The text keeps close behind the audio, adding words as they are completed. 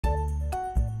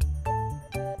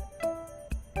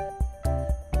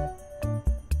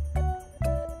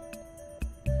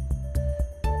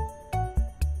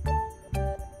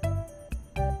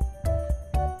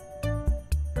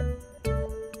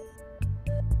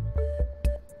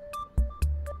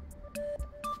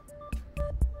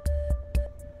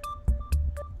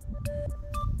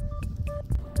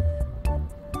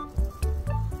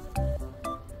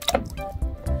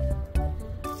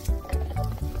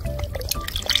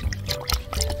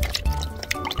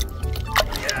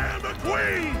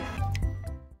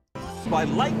McQueen! By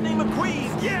Lightning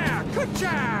McQueen! Yeah, good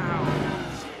job!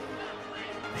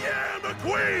 Yeah,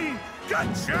 McQueen!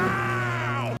 Good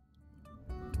job!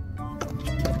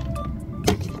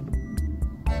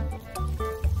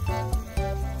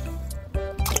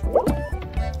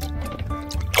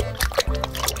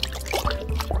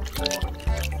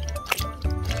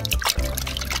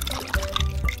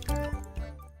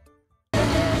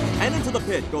 And into the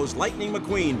pit goes Lightning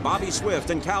McQueen, Bobby Swift,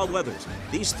 and Cal Weathers.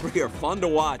 These three are fun to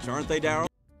watch, aren't they, Darryl?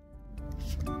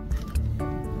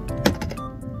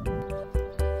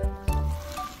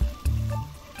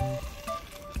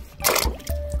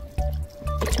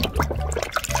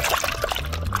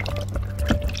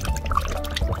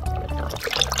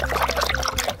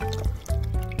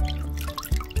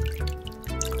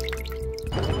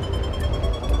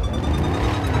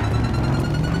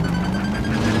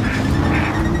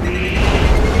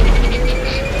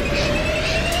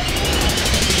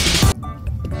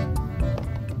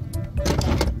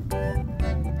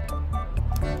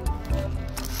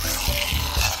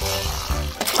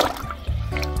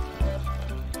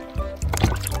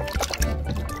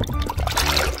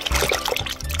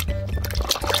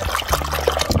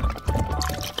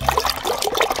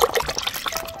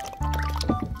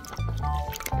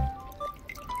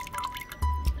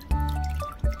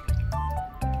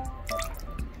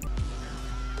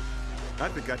 I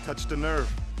think I touched a nerve.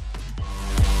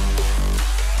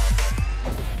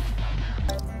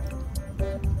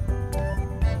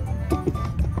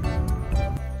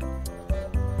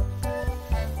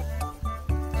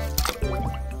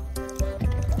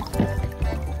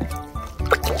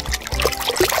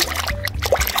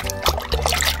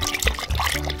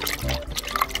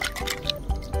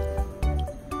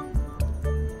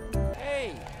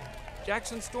 Hey,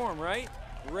 Jackson Storm, right?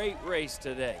 Great race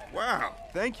today. Wow,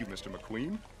 thank you, Mr.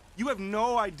 McQueen. You have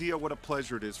no idea what a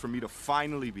pleasure it is for me to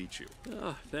finally beat you.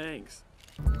 Oh, thanks.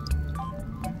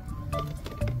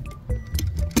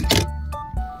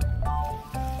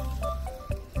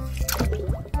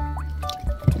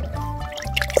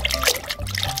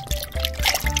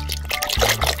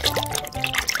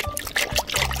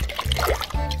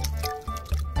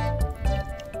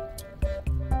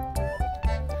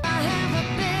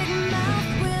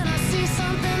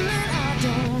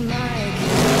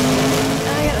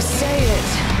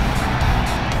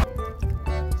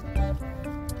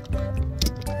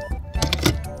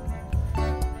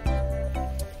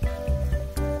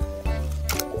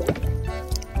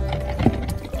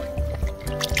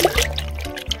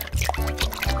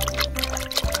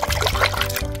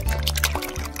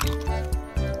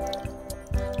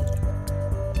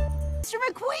 Mr.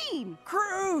 McQueen!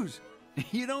 Cruz!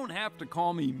 You don't have to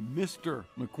call me Mr.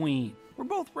 McQueen. We're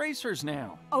both racers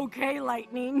now. Okay,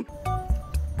 Lightning.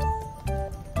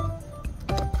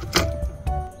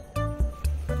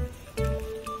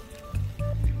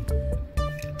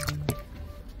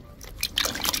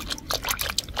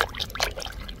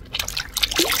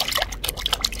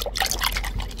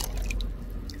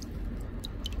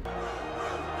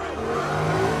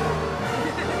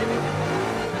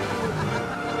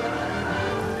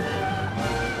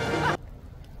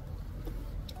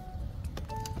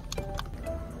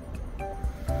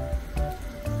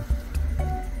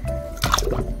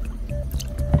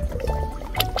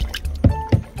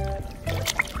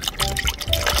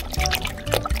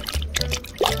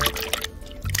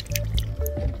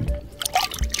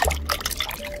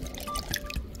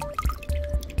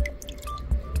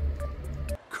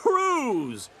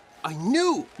 Cruz! I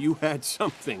knew you had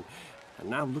something. And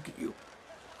now look at you,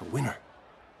 a winner.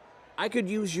 I could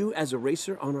use you as a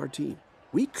racer on our team.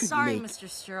 We could Sorry, make... Mr.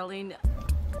 Sterling.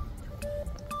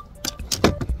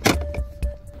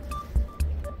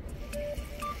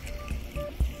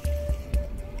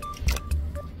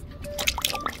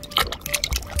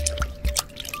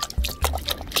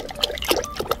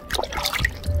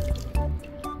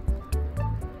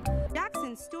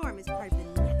 Jackson Storm is part of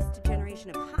the next generation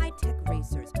of high-tech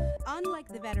racers, unlike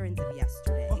the veterans of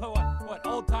yesterday. What,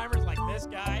 old-timers like this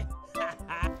guy?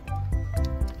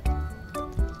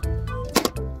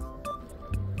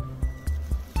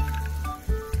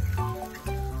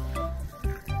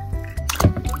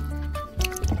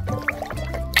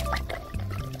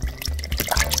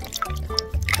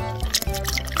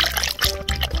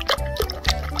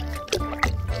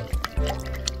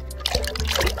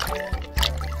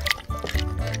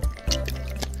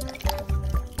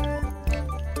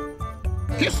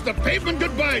 Kiss the pavement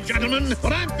goodbye, gentlemen.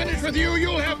 When I'm finished with you,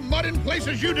 you'll have mud in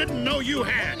places you didn't know you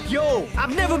had. Yo,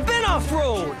 I've never been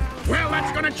off-road! Well,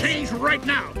 that's gonna change right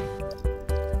now.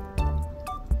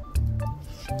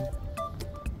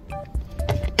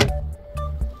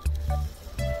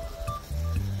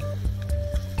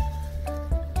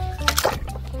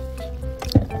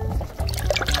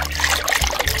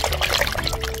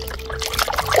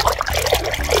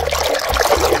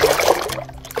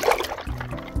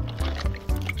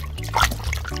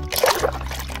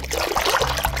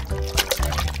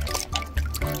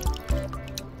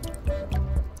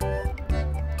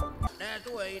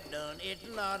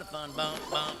 lot of fun.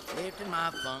 Bump, bump, lifting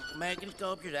my funk, making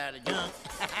sculptures out of junk.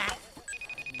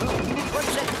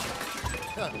 What's that?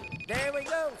 Huh, there we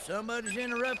go. Somebody's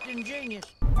interrupting genius.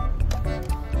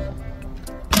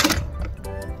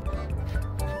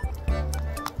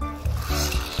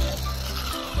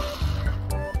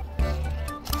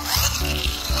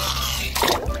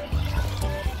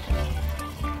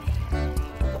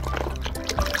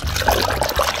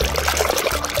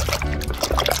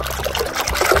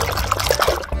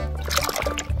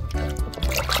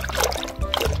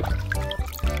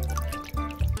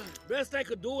 Best I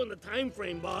could do in the time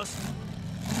frame, boss.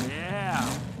 Yeah,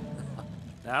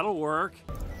 that'll work.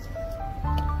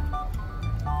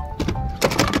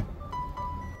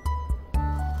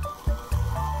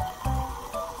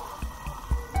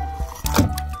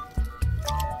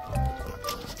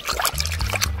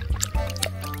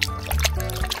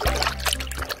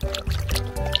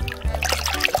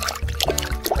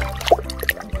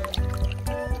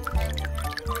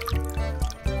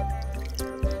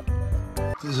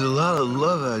 There's a lot of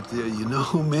love out there, you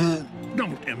know, man.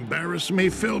 Don't embarrass me,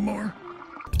 Fillmore.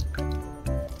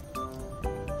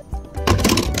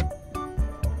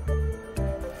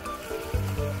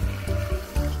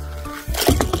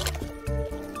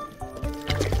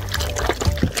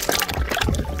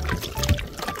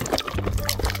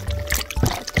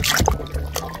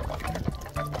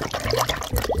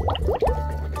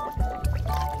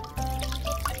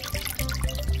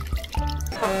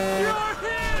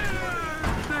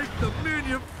 The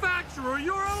manufacturer,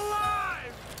 you're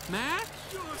alive! Max,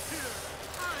 you're here.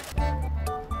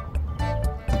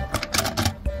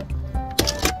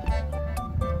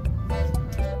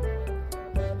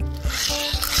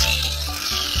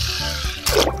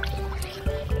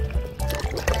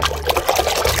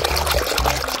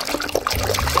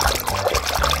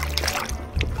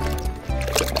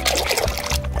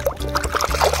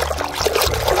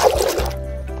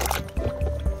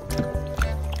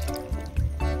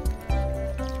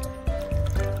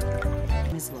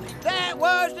 That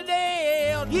was the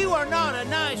deal. You are not a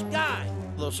nice guy.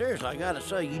 Well, seriously, I gotta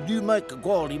say, you do make a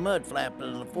quality mud flap at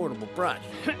an affordable price.